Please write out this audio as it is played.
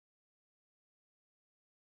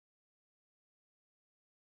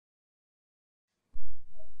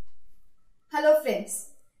Hello friends,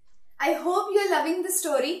 I hope you are loving the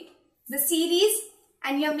story, the series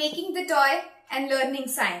and you are making the toy and learning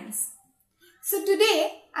science. So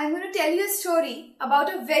today I am going to tell you a story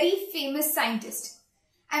about a very famous scientist.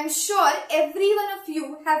 I am sure every one of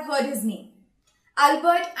you have heard his name,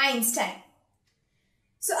 Albert Einstein.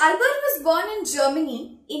 So Albert was born in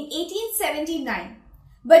Germany in 1879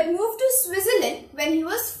 but moved to Switzerland when he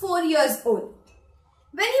was 4 years old.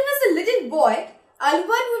 When he was a little boy, Albert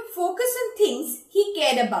would focus on things he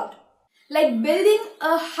cared about, like building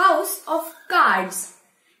a house of cards.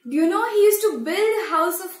 Do you know he used to build a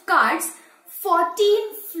house of cards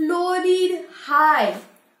 14-storied high.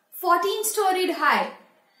 14-storied high.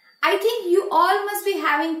 I think you all must be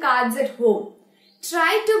having cards at home.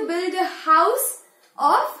 Try to build a house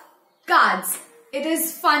of cards. It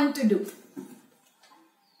is fun to do.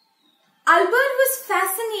 Albert was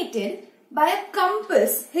fascinated by a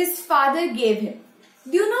compass his father gave him.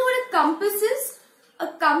 Do you know what a compass is? A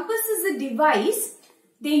compass is a device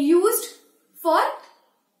they used for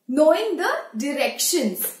knowing the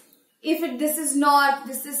directions. If this is north,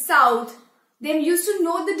 this is south, they used to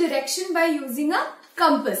know the direction by using a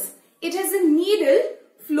compass. It has a needle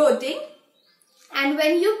floating, and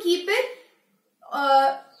when you keep it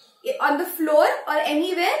on the floor or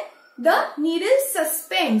anywhere, the needle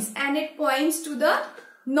suspends and it points to the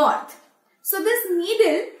north. So this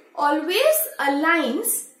needle always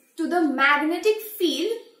aligns to the magnetic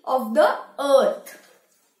field of the earth.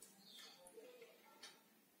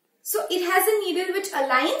 So it has a needle which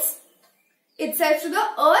aligns itself to the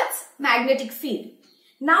earth's magnetic field.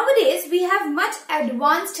 Nowadays we have much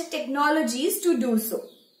advanced technologies to do so.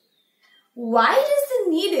 Why does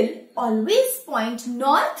the needle always point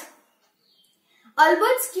north?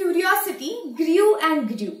 Albert's curiosity grew and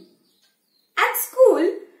grew. At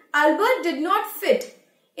school, Albert did not fit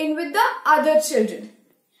in with the other children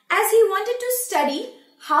as he wanted to study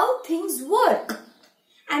how things work,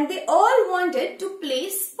 and they all wanted to play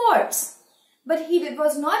sports, but he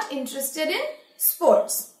was not interested in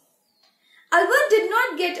sports. Albert did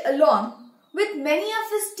not get along with many of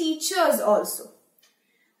his teachers also.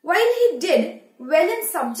 While he did well in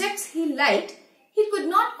subjects he liked, he could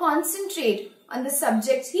not concentrate on the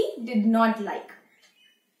subjects he did not like.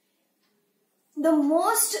 The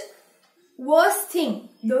most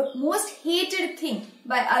hated thing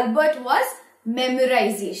by Albert was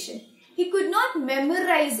memorization. He could not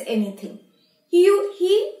memorize anything. He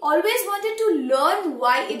always wanted to learn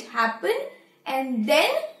why it happened and then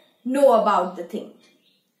know about the thing.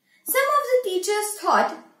 Some of the teachers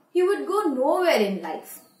thought he would go nowhere in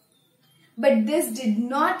life. But this did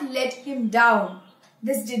not let him down.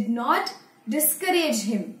 This did not discourage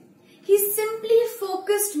him. He simply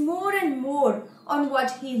focused more and more on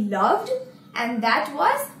what he loved, and that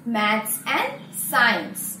was maths and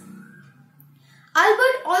science.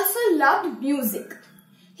 Albert also loved music.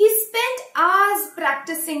 He spent hours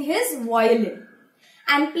practicing his violin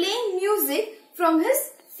and playing music from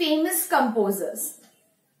his famous composers.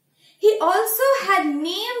 He also had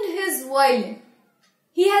named his violin.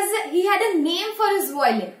 He had a name for his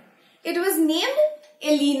violin. It was named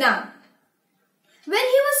Elena. When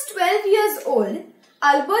he was 12 years old,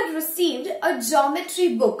 Albert received a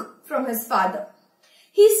geometry book from his father.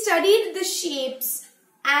 He studied the shapes,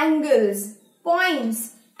 angles,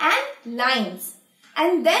 points and lines,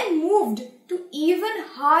 and then moved to even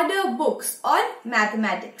harder books on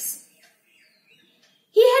mathematics.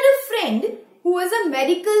 He had a friend who was a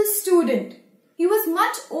medical student. He was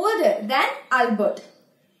much older than Albert.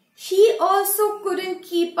 He also couldn't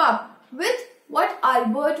keep up with what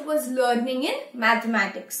Albert was learning in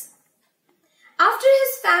mathematics. After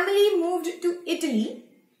his family moved to Italy,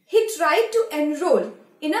 he tried to enroll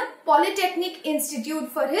in a polytechnic institute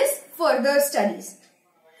for his further studies.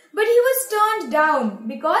 But he was turned down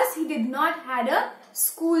because he did not have a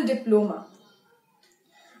school diploma.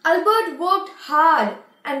 Albert worked hard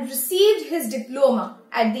and received his diploma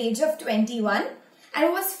at the age of 21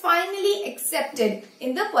 and was finally accepted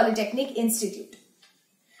in the Polytechnic Institute.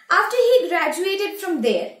 After he graduated from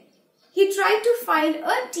there, he tried to find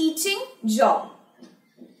a teaching job.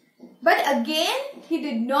 But again, he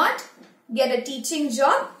did not get a teaching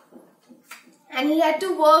job and he had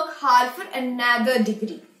to work hard for another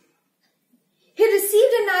degree. He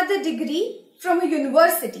received another degree from a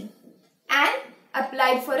university and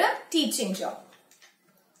applied for a teaching job.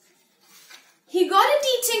 He got a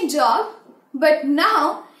teaching job, but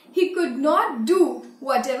now he could not do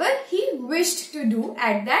whatever he wished to do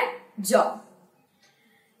at that job.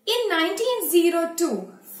 In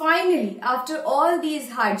 1902, finally, after all these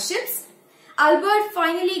hardships, Albert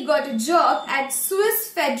finally got a job at Swiss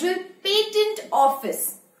Federal Patent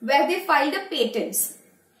Office where they filed a patent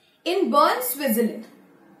in Bern, Switzerland.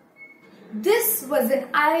 This was an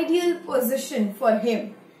ideal position for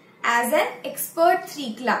him as an expert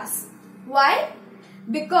 3 class. Why?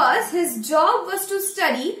 Because his job was to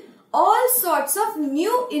study all sorts of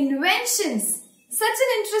new inventions. Such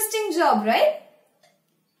an interesting job, right?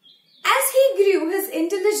 As he grew, his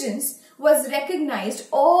intelligence was recognized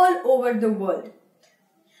all over the world.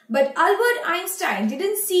 But Albert Einstein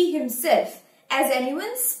didn't see himself as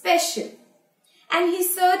anyone special, and he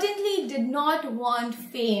certainly did not want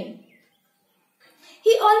fame.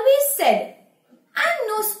 He always said, "I'm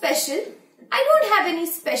no special. I don't have any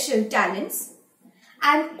special talents.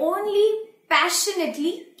 I'm only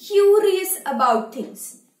passionately curious about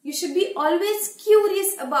things." You should be always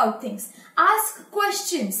curious about things. Ask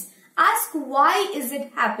questions. Ask why is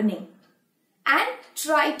it happening. And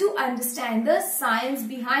try to understand the science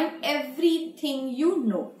behind everything you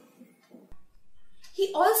know.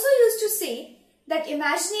 He also used to say that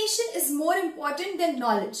imagination is more important than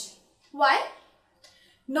knowledge. Why?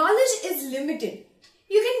 Knowledge is limited.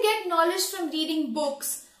 You can get knowledge from reading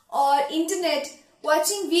books or internet,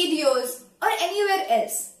 watching videos or anywhere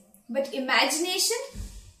else. But imagination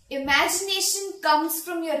comes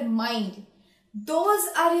from your mind. Those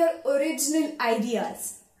are your original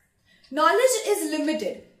ideas. Knowledge is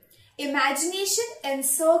limited. Imagination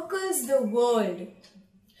encircles the world.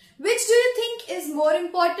 Which do you think is more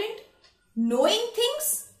important? Knowing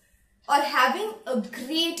things or having a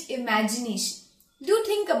great imagination? Do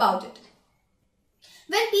think about it.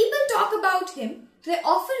 When people talk about him, they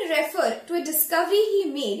often refer to a discovery he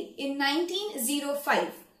made in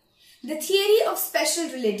 1905, the theory of special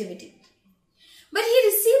relativity. But he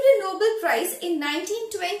received a Nobel Prize in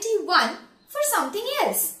 1921 for something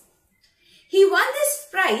else. He won this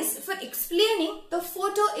prize for explaining the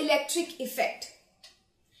photoelectric effect.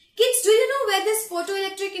 Kids, do you know where this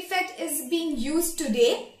photoelectric effect is being used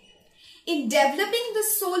today? In developing the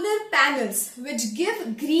solar panels which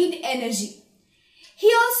give green energy.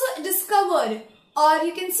 He also discovered, or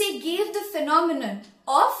you can say gave the phenomenon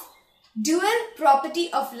of dual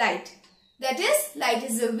property of light. That is, light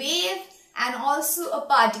is a wave and also a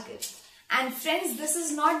particle. And friends, this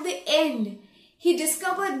is not the end. He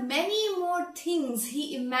discovered many more things.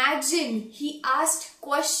 He imagined, he asked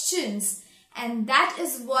questions, and that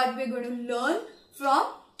is what we're going to learn from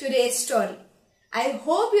today's story. I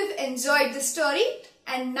hope you've enjoyed the story,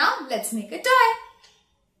 and now let's make a toy.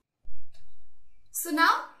 So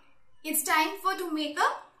now it's time to make a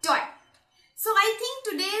toy. So I think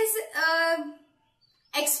today's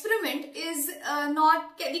experiment is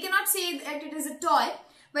we cannot say that it is a toy,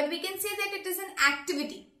 but we can say that it is an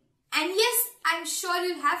activity. And yes, I'm sure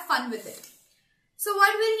you'll have fun with it. So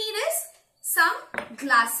what we'll need is some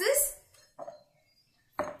glasses,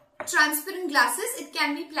 transparent glasses, it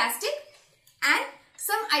can be plastic, and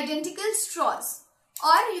some identical straws,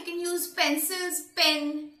 or you can use pencils,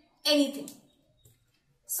 pen, anything.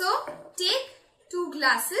 So take 2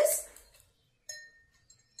 glasses,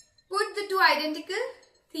 put the 2 identical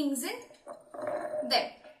things in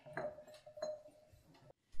them.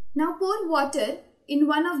 Now pour water in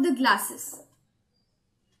one of the glasses.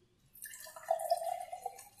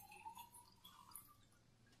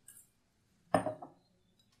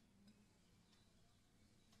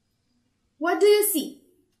 What do you see?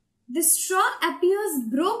 The straw appears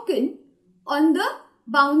broken on the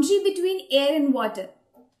boundary between air and water.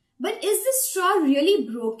 But is the straw really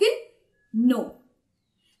broken? No.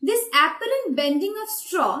 This apparent bending of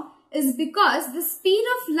straw is because the speed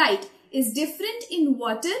of light is different in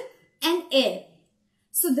water and air.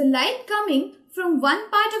 So the light coming from one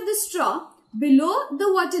part of the straw below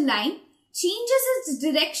the water line changes its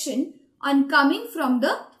direction on coming from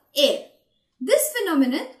the air. This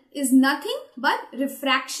phenomenon is nothing but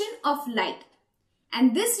refraction of light.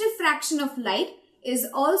 And this refraction of light is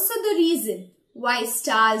also the reason why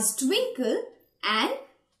stars twinkle and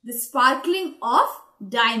the sparkling of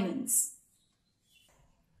diamonds.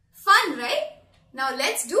 Fun, right? Now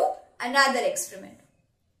let's do another experiment.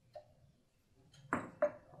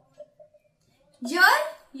 Here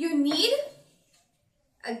you need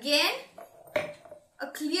again a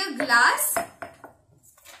clear glass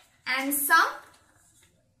and some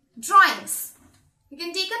drawings. You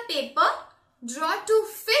can take a paper, draw 2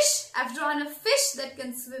 fish. I've drawn a fish that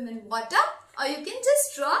can swim in water, or you can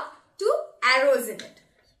just draw 2 arrows in it.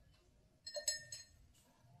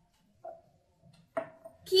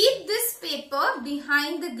 Keep this paper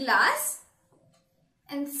behind the glass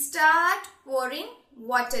and start pouring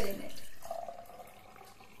water in it.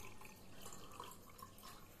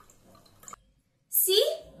 See?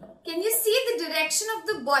 Can you see the direction of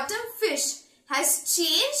the bottom fish has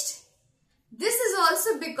changed. This is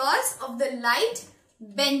also because of the light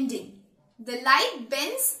bending. The light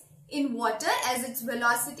bends in water as its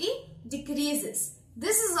velocity decreases.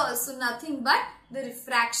 This is also nothing but the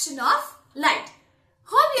refraction of light.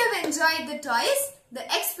 Hope you have enjoyed the toys, the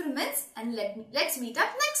experiments, and let's meet up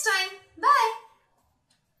next time. Bye.